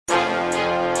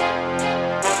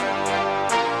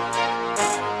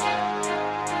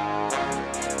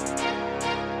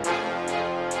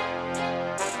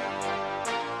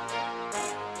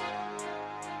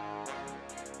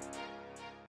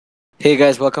Hey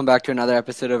guys, welcome back to another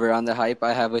episode of Around the Hype.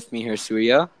 I have with me here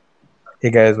Surya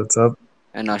Hey guys, what's up?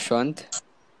 and Ashwant.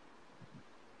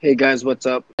 Hey guys, what's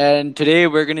up? And today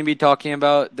we're going to be talking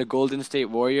about the Golden State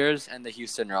Warriors and the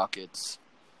Houston Rockets.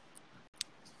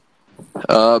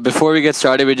 Before we get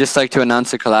started, we'd just like to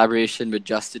announce a collaboration with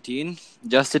Justatine.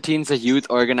 Justatine's a youth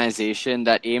organization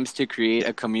that aims to create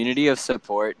a community of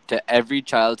support to every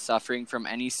child suffering from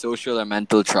any social or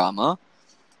mental trauma.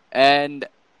 And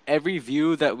every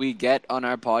view that we get on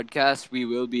our podcast, we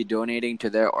will be donating to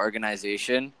their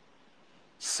organization.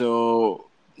 So,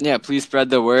 yeah, please spread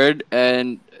the word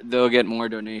and they'll get more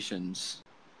donations.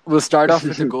 We'll start off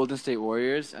with the Golden State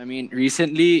Warriors. I mean,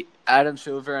 recently, Adam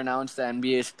Silver announced the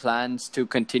NBA's plans to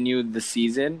continue the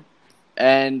season,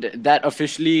 and that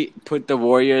officially put the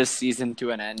Warriors season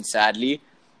to an end, sadly.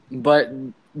 But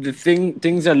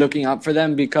things are looking up for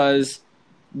them because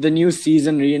the new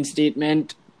season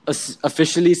reinstatement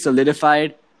officially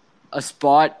solidified a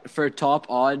spot for top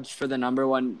odds for the number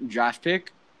one draft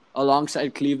pick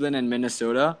alongside Cleveland and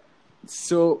Minnesota.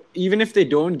 So even if they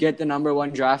don't get the number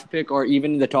one draft pick or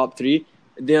even the top three,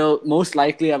 they'll most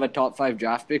likely have a top five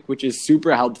draft pick, which is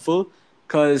super helpful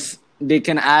because they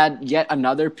can add yet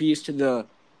another piece to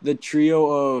the trio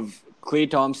of Klay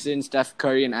Thompson, Steph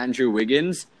Curry, and Andrew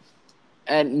Wiggins.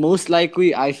 And most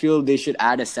likely, I feel they should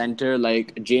add a center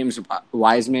like James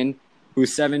Wiseman,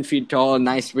 who's 7 feet tall,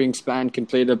 nice wingspan, can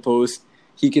play the post.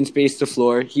 He can space the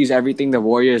floor. He's everything the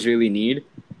Warriors really need.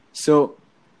 So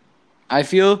I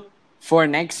feel for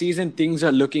next season, things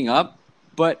are looking up,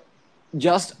 but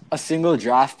just a single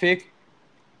draft pick,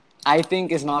 I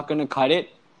think, is not going to cut it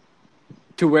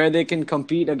to where they can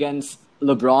compete against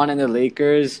LeBron and the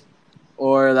Lakers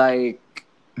or like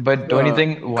But don't you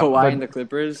think? Kawhi and the But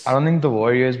Clippers. I don't think the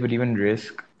Warriors would even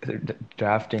risk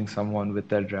drafting someone with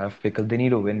their draft pick because they need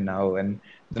to win now, and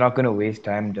they're not going to waste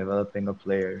time developing a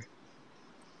player.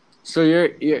 So you're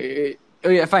oh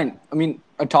yeah, fine. I mean,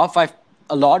 a top five,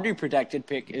 a lottery protected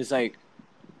pick is like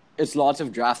it's lots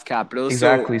of draft capital.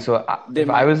 Exactly. So So they if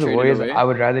I might was the trade it Warriors, away. I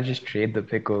would rather just trade the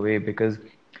pick away because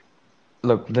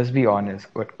look, let's be honest.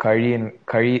 What Curry,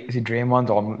 see,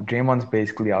 Draymond's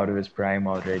basically out of his prime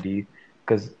already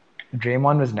because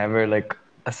Draymond was never like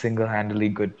a single-handedly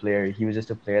good player. He was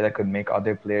just a player that could make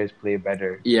other players play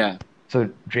better. Yeah. So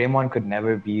Draymond could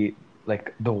never be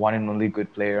like the one and only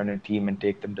good player on a team and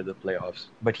take them to the playoffs.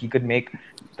 But he could make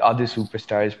the other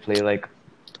superstars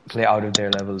play out of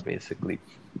their level basically.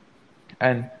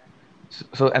 And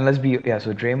and let's be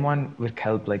so Draymond would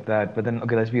help like that. But then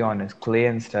okay, let's be honest. Clay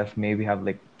and Steph maybe have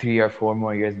like 3 or 4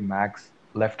 more years max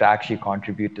left to actually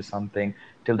contribute to something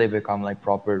till they become like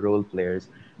proper role players.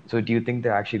 So do you think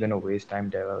they're actually gonna waste time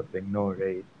developing? No,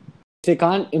 right? They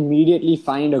can't immediately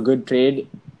find a good trade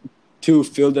to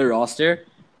fill their roster.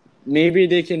 Maybe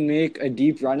they can make a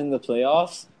deep run in the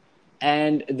playoffs,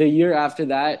 and the year after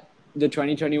that, the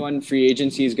 2021 free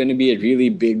agency is going to be a really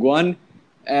big one.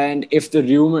 And if the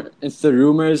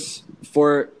rumors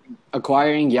for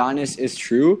acquiring Giannis is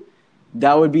true,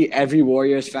 that would be every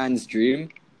Warriors fan's dream,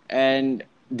 and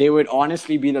they would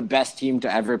honestly be the best team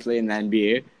to ever play in the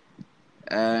NBA.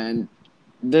 And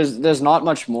there's not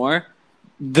much more.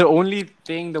 The only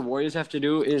thing the Warriors have to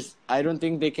do is I don't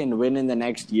think they can win in the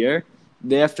next year.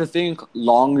 They have to think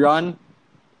long run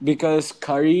because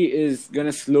Curry is going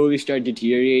to slowly start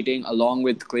deteriorating along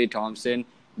with Klay Thompson.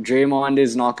 Draymond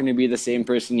is not going to be the same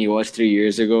person he was 3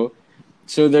 years ago.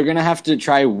 So they're going to have to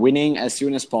try winning as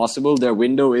soon as possible. Their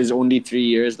window is only 3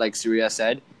 years, like Surya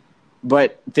said.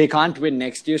 But they can't win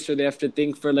next year, so they have to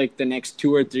think for like the next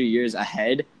 2 or 3 years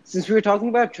ahead. Since we were talking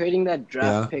about trading that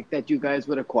draft pick that you guys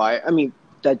would acquire,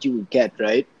 that you would get,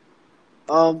 right?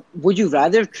 Would you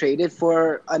rather trade it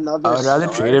for another I would rather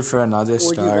star, trade it for another or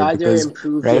would you star rather because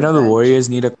improve right your now the bench Warriors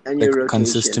need a and your rotation?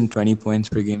 consistent 20 points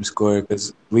per game score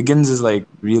because Wiggins is like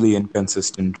really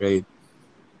inconsistent, right?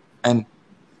 And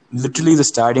literally the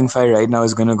starting five right now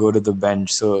is going to go to the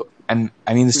bench. So, and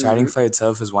I mean the starting five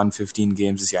itself is 115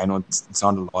 games this year. I know it's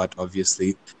not a lot,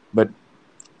 obviously, but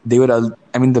they would.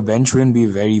 I mean the bench wouldn't be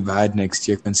very bad next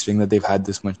year considering that they've had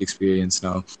this much experience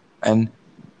now. And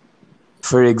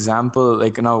for example,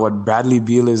 like now what Bradley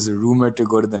Beal is rumored to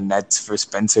go to the Nets for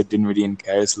Spencer Dinwiddie and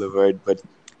Karis LeVert, but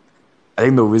I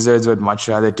think the Wizards would much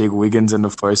rather take Wiggins in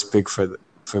the first pick for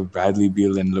Bradley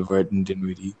Beal and LeVert and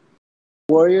Dinwiddie.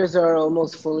 Warriors are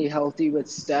almost fully healthy with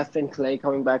Steph and Clay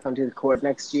coming back onto the court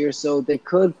next year, so they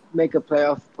could make a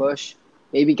playoff push,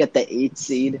 maybe get the 8th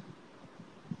seed.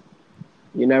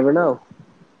 You never know.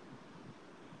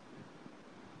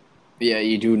 Yeah,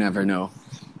 you do never know.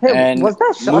 Hey, And was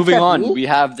that shot moving at on, me? we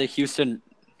have the Houston.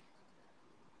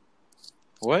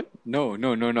 What? No.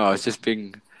 I was just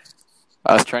being.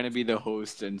 I was trying to be the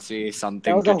host and say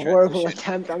something. That was to a horrible transition.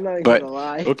 attempt. I'm not even But gonna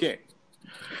lie. okay.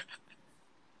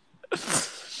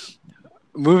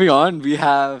 Moving on, we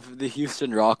have the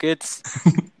Houston Rockets.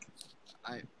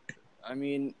 I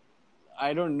mean,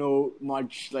 I don't know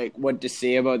much like what to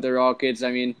say about the Rockets.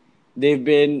 I mean, they've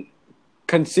been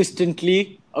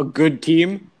consistently a good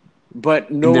team,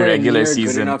 but nowhere regular near good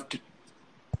season. enough to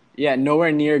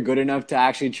nowhere near good enough to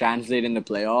actually translate in the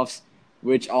playoffs,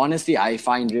 which honestly I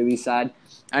find really sad.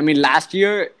 I mean, last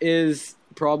year is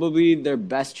probably their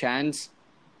best chance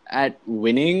at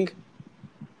winning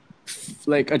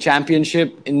like a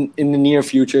championship in the near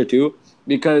future too,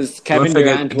 because Kevin Don't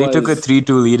forget, Durant they took a was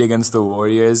 3-2 lead against the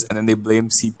Warriors, and then they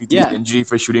blamed CP3's yeah, injury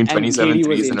for shooting and 27 KD was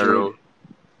threes in a injured. row.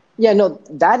 Yeah, no,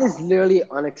 that is literally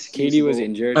KD was unexcusable.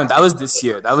 injured. No, that was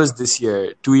this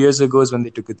year. 2 years ago is when they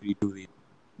took a 3-2 lead.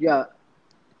 Yeah,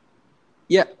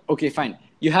 Yeah, okay, fine.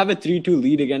 You have a 3-2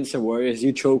 lead against the Warriors.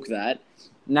 You choke that.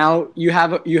 Now you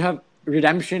have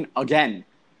redemption again,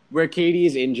 where KD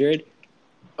is injured,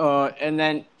 and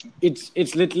then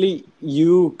it's literally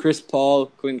you, Chris Paul,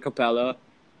 Clint Capella,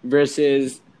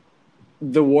 versus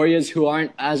the Warriors, who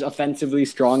aren't as offensively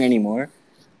strong anymore,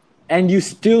 and you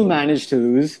still manage to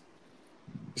lose.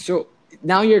 So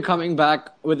now you're coming back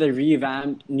with a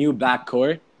revamped new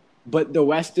backcourt, but the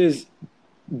West is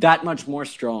that much more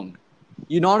strong.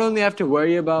 You not only have to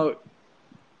worry about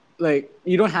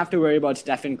you don't have to worry about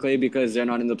Steph and Clay because they're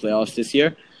not in the playoffs this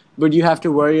year, but you have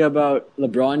to worry about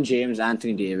LeBron James,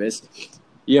 Anthony Davis.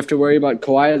 You have to worry about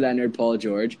Kawhi Leonard, Paul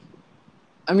George.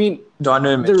 I mean,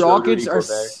 Donovan the Mitchell, Rockets Rudy are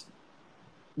Gobert.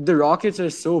 the Rockets are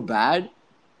so bad.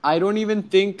 I don't even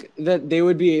think that they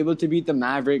would be able to beat the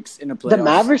Mavericks in a playoff the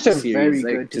Mavericks are series, very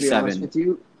like, good, to to be honest 7. with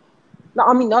you. No,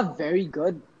 I mean not very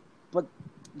good, but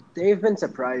they've been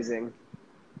surprising.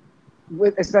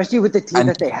 Especially with the team And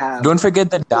that they have. don't forget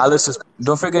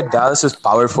Dallas's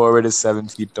power forward is 7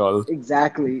 feet tall.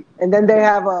 Exactly. And then they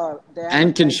have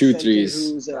And can nice shoot center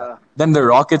threes. who's Then the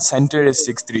Rockets center is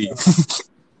 6'3".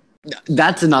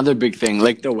 That's another big thing.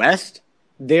 Like the West,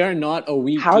 they are not a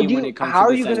weak team when it comes how to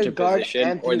are the you gonna center guard position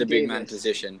or Anthony the big man Davis?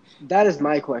 position. That is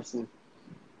my question.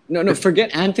 No,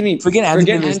 forget Anthony. Forget Anthony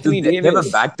Davis. Anthony They have a Davis.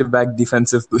 back-to-back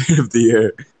defensive player of the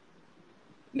year.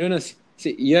 No.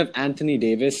 See, you have Anthony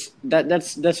Davis.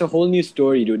 That's a whole new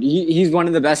story, dude. He's one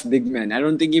of the best big men. I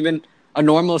don't think even a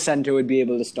normal center would be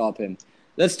able to stop him.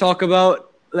 Let's talk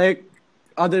about like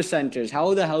other centers.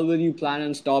 How the hell will you plan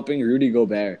on stopping Rudy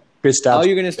Gobert? How are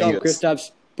you going to stop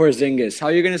Kristaps Porzingis? How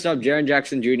are you going to stop Jaren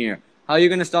Jackson Jr.? How are you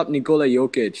going to stop Nikola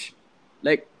Jokic?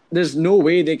 Like, there's no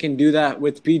way they can do that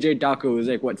with PJ Tucker, who's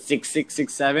like, what, 6'6",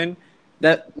 6'7"?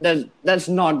 That's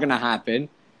not going to happen.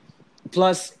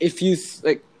 Plus, if you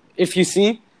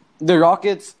see, the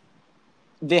Rockets,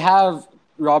 they have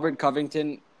Robert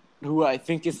Covington, who I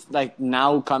think is like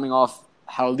now coming off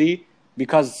healthy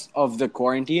because of the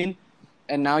quarantine.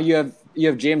 And now you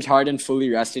have James Harden fully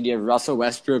rested. You have Russell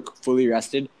Westbrook fully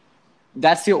rested.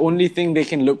 That's the only thing they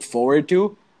can look forward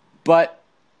to. But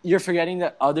you're forgetting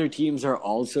that other teams are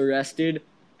also rested,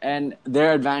 and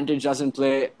their advantage doesn't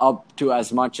play up to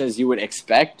as much as you would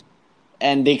expect.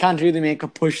 And they can't really make a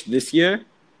push this year.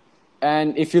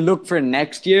 And if you look for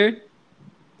next year,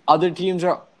 other teams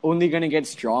are only going to get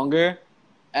stronger.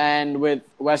 And with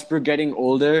Westbrook getting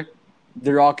older,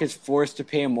 the Rockets forced to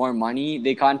pay more money.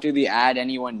 They can't really add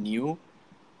anyone new.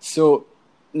 So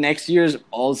next year is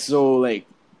also like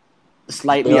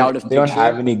slightly out of picture. They don't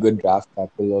have any good draft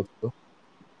capital also.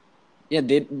 Yeah,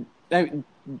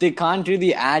 they can't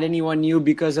really add anyone new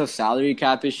because of salary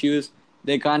cap issues.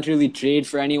 They can't really trade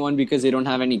for anyone because they don't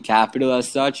have any capital as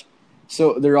such.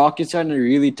 So the Rockets are in a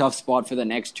really tough spot for the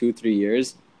next 2-3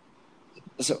 years.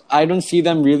 So I don't see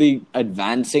them really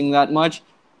advancing that much.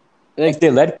 Like, If they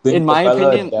let Clint in my Capella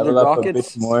opinion, the develop a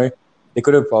Rockets, bit more, they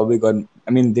could have probably gotten.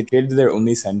 I mean, they traded their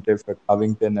only center for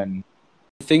Covington, and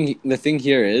the thing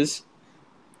here is,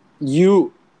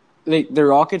 the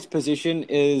Rockets' position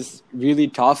is really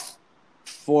tough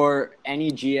for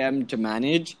any GM to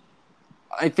manage.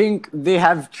 I think they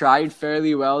have tried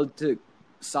fairly well to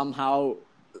somehow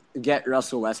get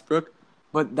Russell Westbrook,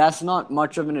 but that's not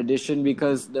much of an addition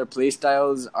because their play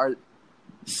styles are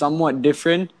somewhat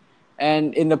different.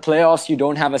 And in the playoffs, you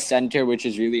don't have a center, which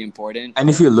is really important.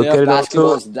 if you look Playoff at it basketball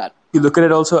also, is that.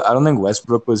 I don't think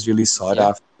Westbrook was really sought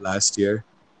after last year.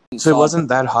 So it Sought- wasn't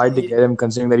that hard to get him,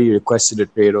 considering that he requested a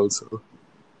trade also.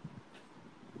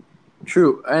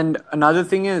 True. And another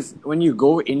thing is, when you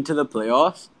go into the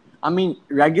playoffs, I mean,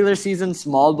 regular season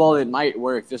small ball, it might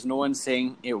work. There's no one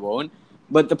saying it won't.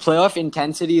 But the playoff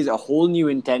intensity is a whole new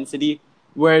intensity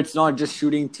where it's not just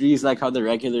shooting threes like how the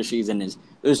regular season is.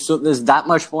 There's that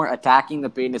much more attacking the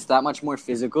paint. It's that much more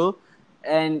physical,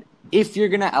 and if you're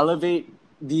gonna elevate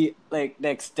the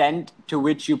extent to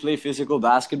which you play physical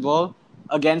basketball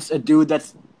against a dude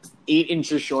that's 8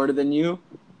 inches shorter than you,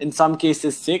 in some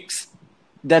cases 6,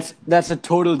 that's a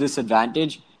total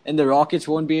disadvantage, and the Rockets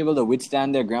won't be able to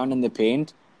withstand their ground in the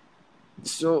paint.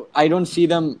 So I don't see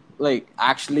them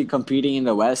actually competing in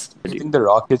the West. Do you think the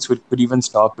Rockets could even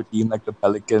stop a team like the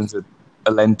Pelicans with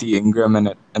Alenti, Ingram,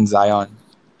 and Zion?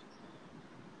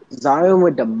 Zion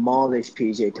would demolish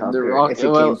PJ Tucker if it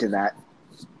came to that.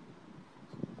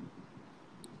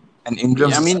 And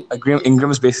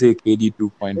Ingram's basically a KD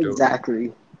 2.0.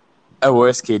 Exactly. A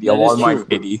worse KD, a Walmart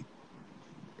KD.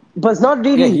 But it's not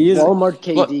really Walmart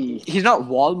KD. Well, he's not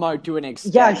Walmart to an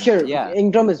extent. Yeah, sure. Yeah.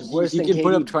 Ingram is worse than KD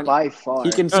put up 20, by far.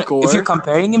 He can score. If you're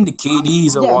comparing him to KD,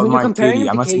 he's a Walmart KD.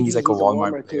 I'm not saying he's like a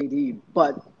Walmart KD,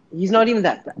 but he's not even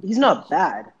that bad. He's not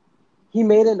bad. He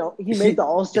made the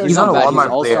All-Star. He's not a Walmart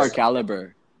player. All-Star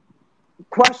caliber.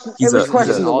 He's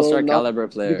an All-Star caliber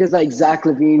player. Because Zach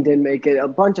LaVine didn't make it. A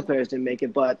bunch of players didn't make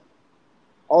it, but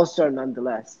All-Star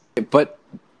nonetheless. But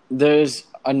there's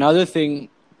another thing.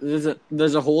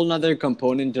 There's a whole other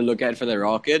component to look at for the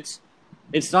Rockets.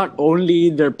 It's not only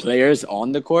their players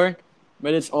on the court,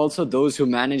 but it's also those who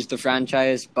manage the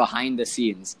franchise behind the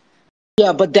scenes.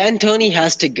 Yeah, but D'Antoni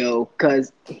has to go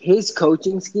because his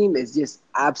coaching scheme is just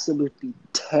absolutely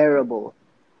terrible.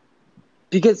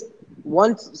 Because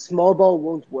once small ball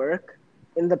won't work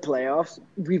in the playoffs,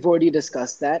 we've already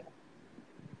discussed that.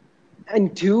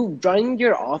 And 2, running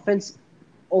your offense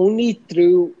only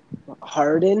through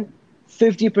Harden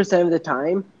 50% of the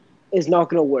time is not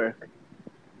going to work.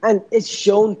 And it's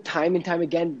shown time and time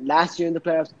again last year in the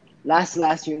playoffs,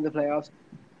 last year in the playoffs.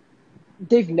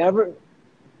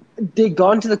 They've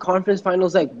gone to the conference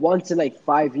finals once in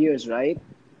 5 years, right?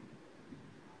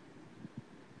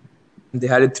 They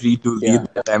had a 3-2 lead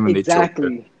at that time when they choked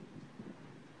it.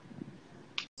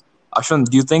 Ashwin,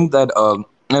 do you think that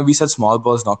we said small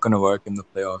ball is not going to work in the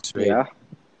playoffs, right? Yeah.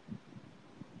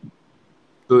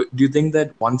 So do you think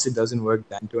that once it doesn't work,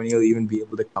 D'Antoni will even be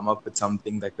able to come up with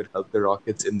something that could help the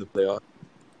Rockets in the playoffs?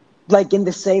 In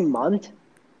the same month?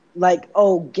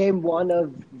 Game 1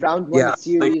 of round 1 of the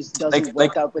series doesn't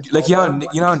work out with Nick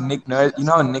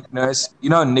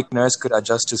Nurse could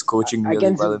adjust his coaching really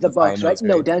against well in the Bucks, finals, right?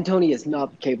 No, D'Antoni is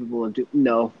not capable of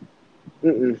no.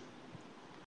 Mm-mm.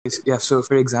 Yeah, so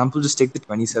for example, just take the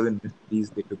 27 threes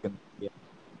they took in the game.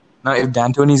 Now, if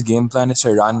D'Antoni's game plan is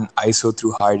to run ISO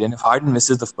through Harden, if Harden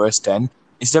misses the first 10,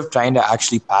 instead of trying to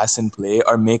actually pass and play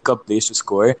or make up plays to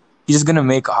score, he's just going to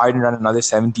make Harden run another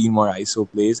 17 more ISO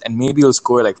plays, and maybe he'll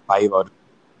score 5 out of it.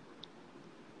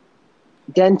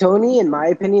 D'Antoni, in my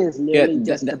opinion, is nearly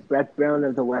just the Brett Brown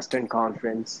of the Western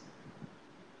Conference.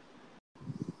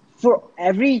 For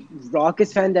every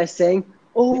Rockets fan that's saying,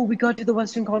 oh, we got to the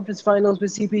Western Conference Finals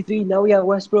with CP3, now we have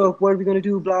Westbrook, what are we going to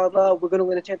do, blah, blah, we're going to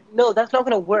win a championship. No, that's not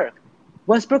going to work.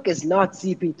 Westbrook is not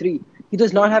CP3. He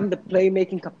does not have the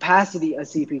playmaking capacity of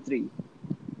CP3.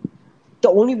 The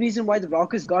only reason why the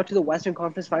Rockets got to the Western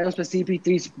Conference Finals was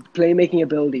CP3's playmaking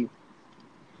ability.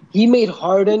 He made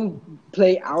Harden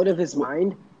play out of his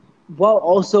mind while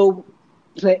also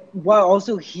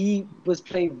he was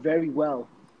playing very well.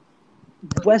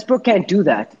 Westbrook can't do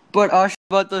that. But Ash,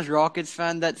 about those Rockets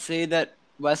fans that say that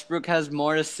Westbrook has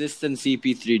more assists than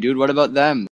CP3, dude. What about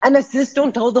them? And assists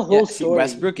don't tell the whole story.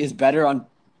 Westbrook is better on...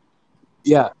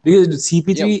 Yeah, because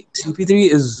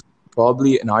CP3 is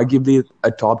probably and arguably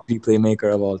a top 3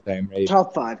 playmaker of all time, right?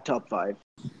 Top 5.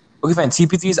 Okay, fine.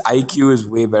 CP3's IQ is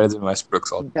way better than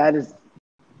Westbrook's. That is...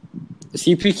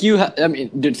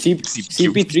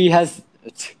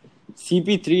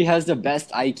 CP3 has the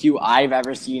best IQ I've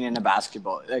ever seen in a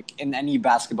basketball, in any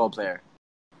basketball player.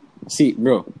 See,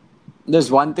 bro,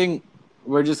 there's one thing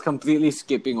we're just completely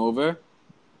skipping over,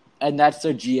 and that's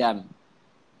their GM.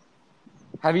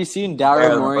 Have you seen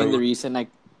Daryl Morey in the recent,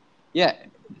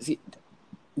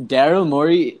 Daryl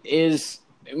Morey is,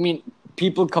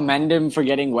 people commend him for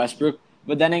getting Westbrook,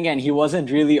 but then again, he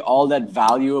wasn't really all that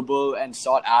valuable and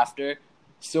sought after.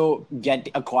 So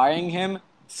acquiring him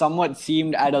somewhat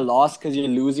seemed at a loss because you're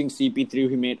losing CP3,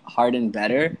 who made Harden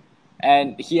better.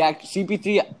 And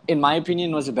CP3, in my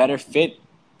opinion, was a better fit.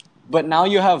 But now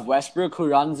you have Westbrook, who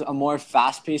runs a more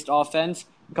fast-paced offense,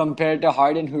 compared to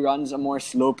Harden, who runs a more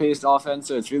slow-paced offense.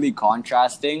 So it's really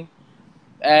contrasting.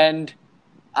 And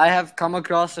I have come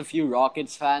across a few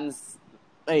Rockets fans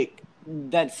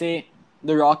that say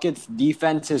the Rockets'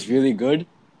 defense is really good.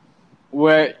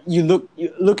 Where you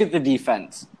look at the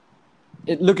defense.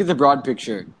 Look at the broad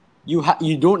picture.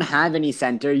 You don't have any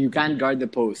center. You can't guard the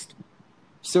post.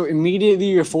 So immediately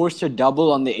you're forced to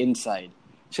double on the inside.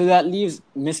 So that leaves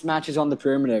mismatches on the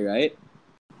perimeter, right?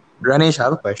 Ranesh, I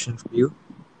have a question for you.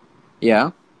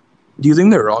 Yeah. Do you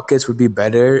think the Rockets would be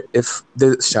better if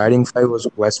the starting five was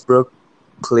Westbrook,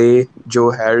 Clay, Joe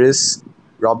Harris,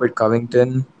 Robert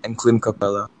Covington, and Clint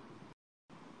Capella?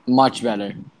 Much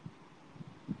better.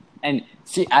 And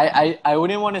see, I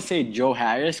wouldn't want to say Joe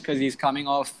Harris because he's coming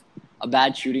off a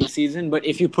bad shooting season. But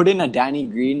if you put in a Danny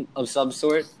Green of some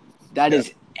sort, that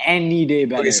is any day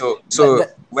better. Okay, so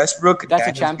Westbrook, that's a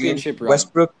Danny championship Green, run.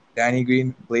 Westbrook, Danny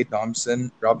Green, Klay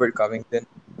Thompson, Robert Covington,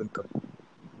 Clint Capella.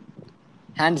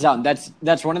 Hands down,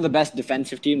 that's one of the best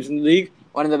defensive teams in the league,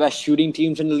 one of the best shooting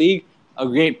teams in the league, a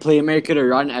great playmaker to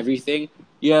run everything.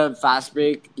 You have fast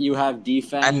break, you have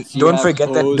defense, And you don't have forget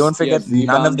post, you have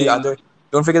rebounding.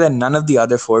 Don't forget that none of the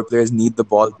other four players need the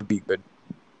ball to be good.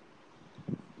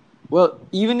 Well,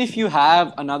 even if you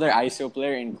have another ISO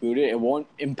player included, it won't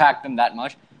impact them that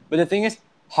much. But the thing is,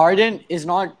 Harden is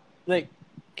not like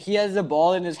he has the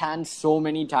ball in his hands so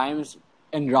many times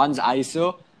and runs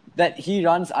ISO that he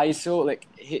runs ISO like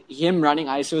him running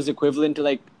ISO is equivalent to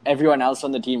like everyone else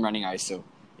on the team running ISO.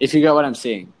 If you get what I'm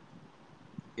saying.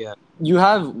 Yeah. You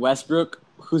have Westbrook,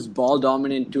 who's ball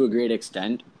dominant to a great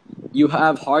extent. You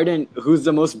have Harden, who's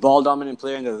the most ball dominant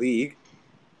player in the league.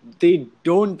 They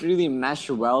don't really mesh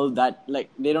well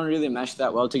they don't really mesh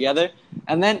that well together.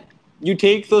 And then you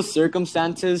take those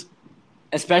circumstances,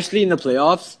 especially in the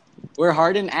playoffs, where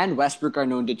Harden and Westbrook are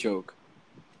known to choke.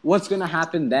 What's going to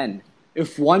happen then?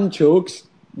 If one chokes,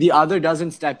 the other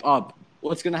doesn't step up.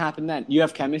 What's going to happen then? You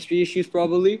have chemistry issues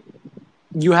probably.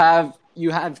 You have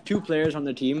two players on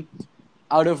the team,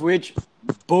 out of which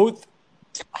both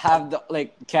have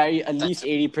carry at least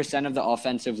 80% of the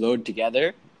offensive load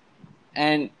together.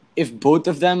 And if both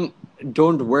of them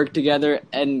don't work together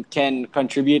and can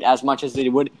contribute as much as they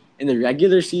would in the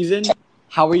regular season,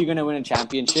 how are you going to win a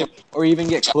championship or even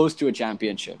get close to a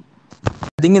championship?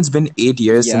 I think it's been 8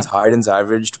 years since Harden's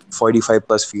averaged 45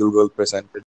 plus field goal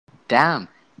percentage. Damn.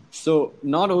 So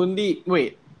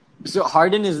so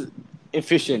Harden is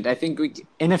efficient. I think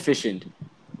inefficient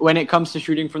when it comes to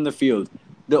shooting from the field.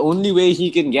 The only way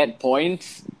he can get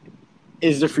points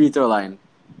is the free throw line.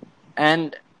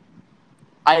 And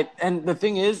the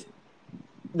thing is,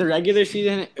 the regular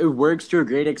season, it works to a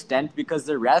great extent because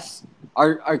the refs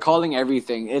are calling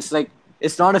everything. It's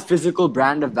not a physical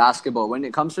brand of basketball. When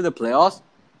it comes to the playoffs,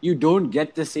 you don't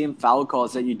get the same foul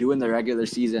calls that you do in the regular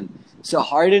season. So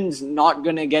Harden's not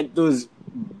going to get those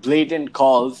blatant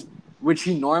calls, which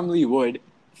he normally would,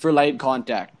 for light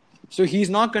contact. So he's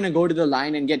not going to go to the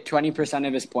line and get 20%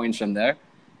 of his points from there.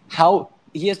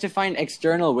 He has to find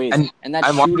external ways, and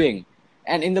that's shooting.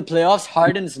 And in the playoffs,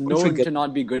 Harden's known to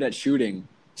not be good at shooting.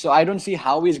 So I don't see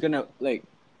how he's going to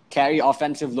carry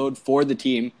offensive load for the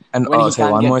team. And when he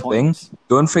can't one get more points. thing.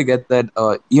 Don't forget that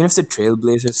even if the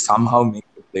Trailblazers somehow make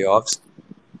the playoffs,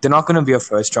 they're not going to be a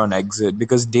first-round exit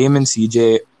because Dame and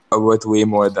CJ are worth way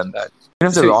more than that.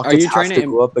 Even if the Rockets have to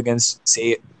go up against,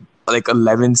 say,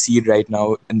 11 seed right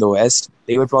now in the West,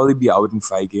 they would probably be out in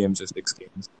 5 games or 6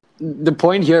 games. The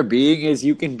point here being is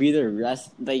you can be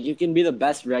the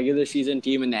best regular season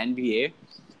team in the NBA,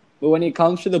 but when it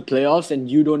comes to the playoffs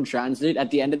and you don't translate,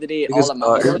 at the end of the day, it all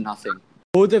amounts to nothing.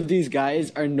 Both of these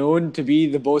guys are known to be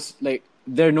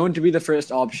they're known to be the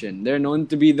first option. They're known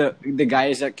to be the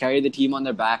guys that carry the team on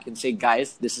their back and say,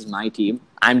 guys, this is my team.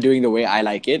 I'm doing the way I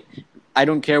like it. I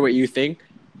don't care what you think.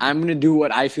 I'm going to do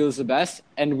what I feel is the best.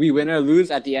 And we win or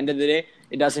lose, at the end of the day,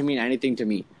 it doesn't mean anything to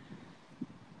me.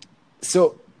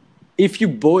 So if you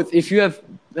have,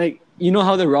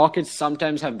 how the Rockets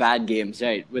sometimes have bad games,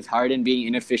 right? With Harden being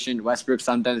inefficient, Westbrook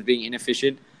sometimes being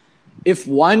inefficient. If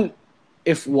one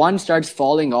starts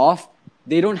falling off,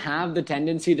 they don't have the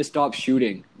tendency to stop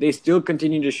shooting. They still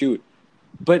continue to shoot.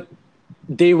 But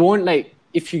they won't,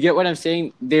 if you get what I'm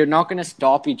saying, they're not going to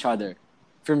stop each other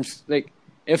from,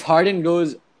 if Harden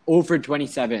goes 0 for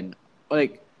 27,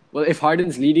 if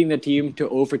Harden's leading the team to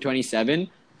 0 for 27,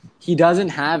 he doesn't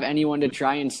have anyone to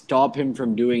try and stop him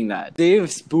from doing that.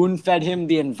 They've spoon-fed him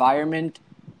the environment,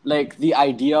 the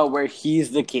idea where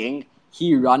he's the king.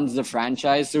 He runs the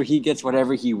franchise, so he gets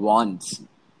whatever he wants.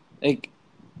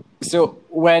 So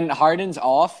when Harden's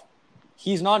off,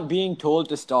 he's not being told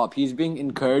to stop. He's being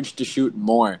encouraged to shoot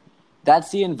more. That's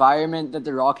the environment that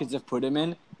the Rockets have put him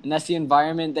in, and that's the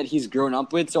environment that he's grown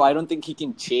up with. So I don't think he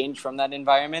can change from that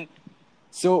environment.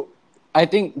 So I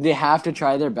think they have to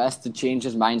try their best to change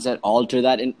his mindset, alter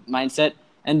that mindset.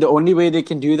 And the only way they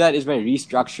can do that is by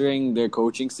restructuring their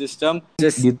coaching system. Do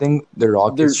you think the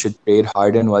Rockets should trade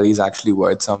Harden while he's actually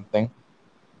worth something?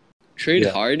 Trade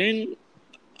Harden?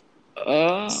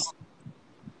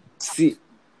 See,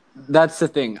 That's the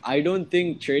thing. I don't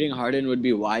think trading Harden would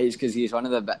be wise because he's one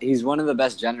of the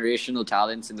best generational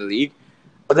talents in the league.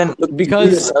 But then look,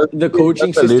 Because the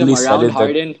coaching system literally said around it that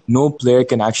Harden. no player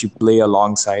can actually play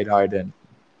alongside Harden.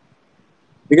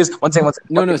 Because one second.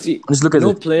 See, just look at no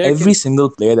it. player Every can. single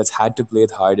player that's had to play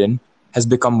with Harden has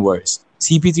become worse.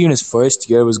 CP3 in his first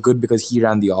year was good because he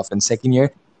ran the offense. Second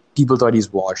year, people thought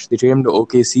he's washed. They traded him to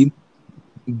OKC.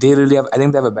 They really have. I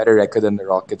think they have a better record than the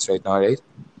Rockets right now, right?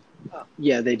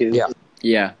 Yeah, they do.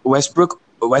 Yeah. Westbrook's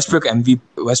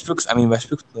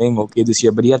playing okay this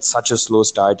year, but he had such a slow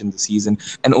start in the season.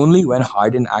 And only when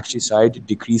Harden actually started to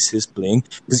decrease his playing,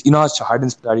 because you know how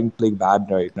Harden's starting to play bad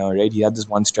right now, right? He had this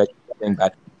one stretch playing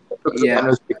bad.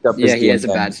 Yeah. Picked up Yeah, his he game has a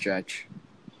 10. bad stretch.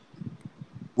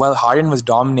 While Harden was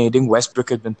dominating, Westbrook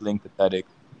has been playing pathetic.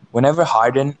 Whenever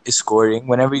Harden is scoring,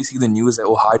 whenever you see the news that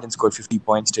Harden scored 50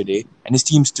 points today and his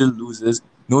team still loses,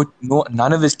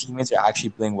 none of his teammates are actually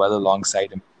playing well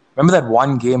alongside him. Remember that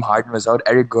one game Harden was out,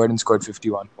 Eric Gordon scored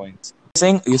 51 points.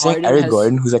 You're saying Eric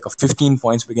Gordon, who's like a 15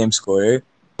 points per game scorer,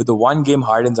 with the one game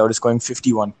Harden's out is scoring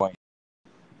 51 points.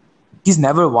 He's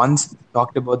never once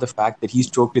talked about the fact that he's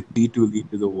choked a 3-2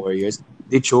 lead to the Warriors.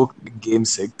 They choked in Game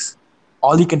 6.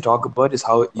 All he can talk about is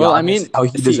how he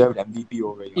deserved MVP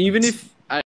over Giannis. Even if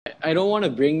I don't want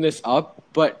to bring this up,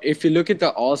 but if you look at the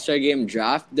All-Star Game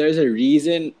draft, there's a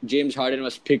reason James Harden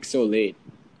was picked so late.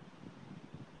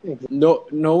 No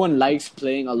one likes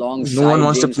playing alongside. No one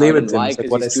wants James to play Harden. with him. Why?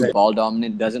 Because he's too ball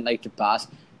dominant, doesn't like to pass.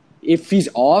 If he's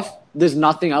off, there's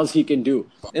nothing else he can do.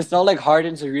 It's not like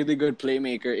Harden's a really good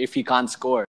playmaker if he can't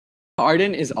score.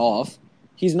 Harden is off.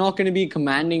 He's not going to be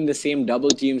commanding the same double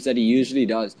teams that he usually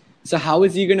does. So how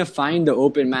is he going to find the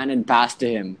open man and pass to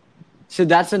him? So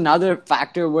that's another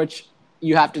factor which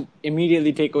you have to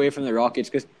immediately take away from the Rockets.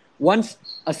 Because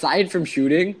aside from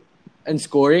shooting and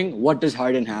scoring, what does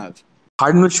Harden have?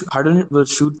 Harden will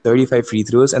shoot 35 free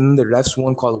throws, and then the refs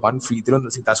won't call one free throw, and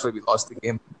they'll say that's why we lost the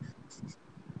game.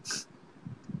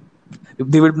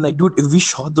 They would be like, dude, if we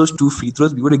shot those 2 free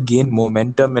throws, we would have gained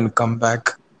momentum and come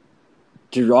back.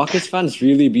 Do Rockets fans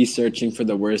really be searching for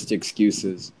the worst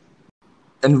excuses?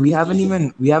 And we haven't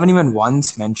even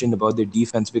once mentioned about their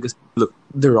defense, because look,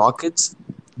 the Rockets,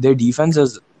 their defense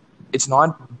it's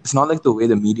not like the way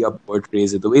the media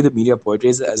portrays it. The way the media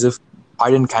portrays it as if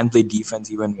Harden can't play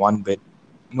defense even one bit.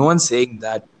 No one's saying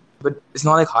that, but it's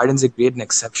not like Harden's a great and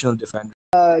exceptional defender.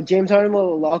 James Harden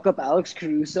will lock up Alex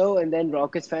Caruso, and then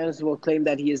Rockets fans will claim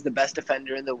that he is the best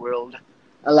defender in the world,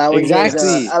 allowing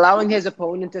his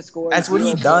opponent to score. That's what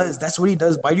he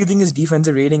does. Why do you think his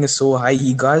defensive rating is so high?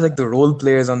 He guards like the role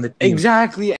players on the team.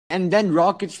 Exactly. And then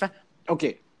Rockets fans.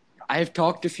 Okay, I have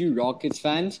talked to a few Rockets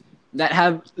fans that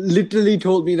have literally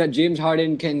told me that James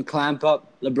Harden can clamp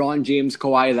up LeBron James,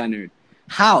 Kawhi Leonard.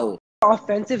 How?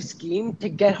 Offensive scheme to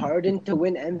get Harden to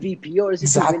win MVP, or is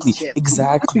it to win chip?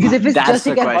 Exactly. Because if it's That's just to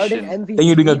the get question. Harden MVP, then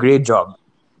you're doing a great job.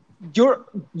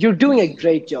 You're doing a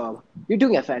great job. You're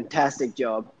doing a fantastic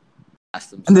job.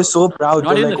 And they're so proud.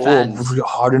 Not They're even like, the fans.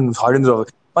 Harden's over.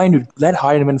 Fine, dude. Let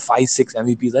Harden win 5-6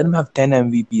 MVPs. Let him have 10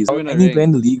 MVPs. Win a Any ring. player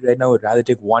in the league right now would rather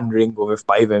take 1 ring over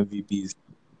 5 MVPs.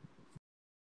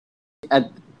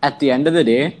 At the end of the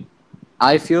day,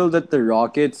 I feel that the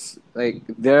Rockets, like,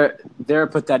 they're a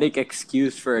pathetic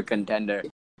excuse for a contender.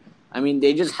 I mean,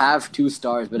 they just have 2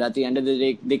 stars, but at the end of the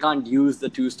day, they can't use the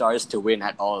 2 stars to win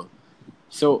at all.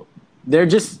 So they're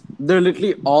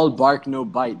literally all bark, no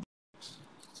bite.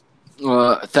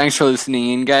 Thanks for listening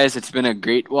in, guys. It's been a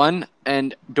great one.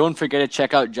 And don't forget to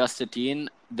check out Justatine.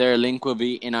 Their link will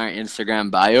be in our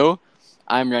Instagram bio.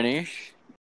 I'm Ranesh.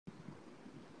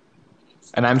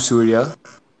 And I'm Surya.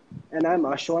 And I'm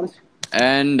Ashwant.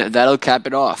 And that'll cap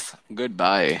it off.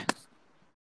 Goodbye.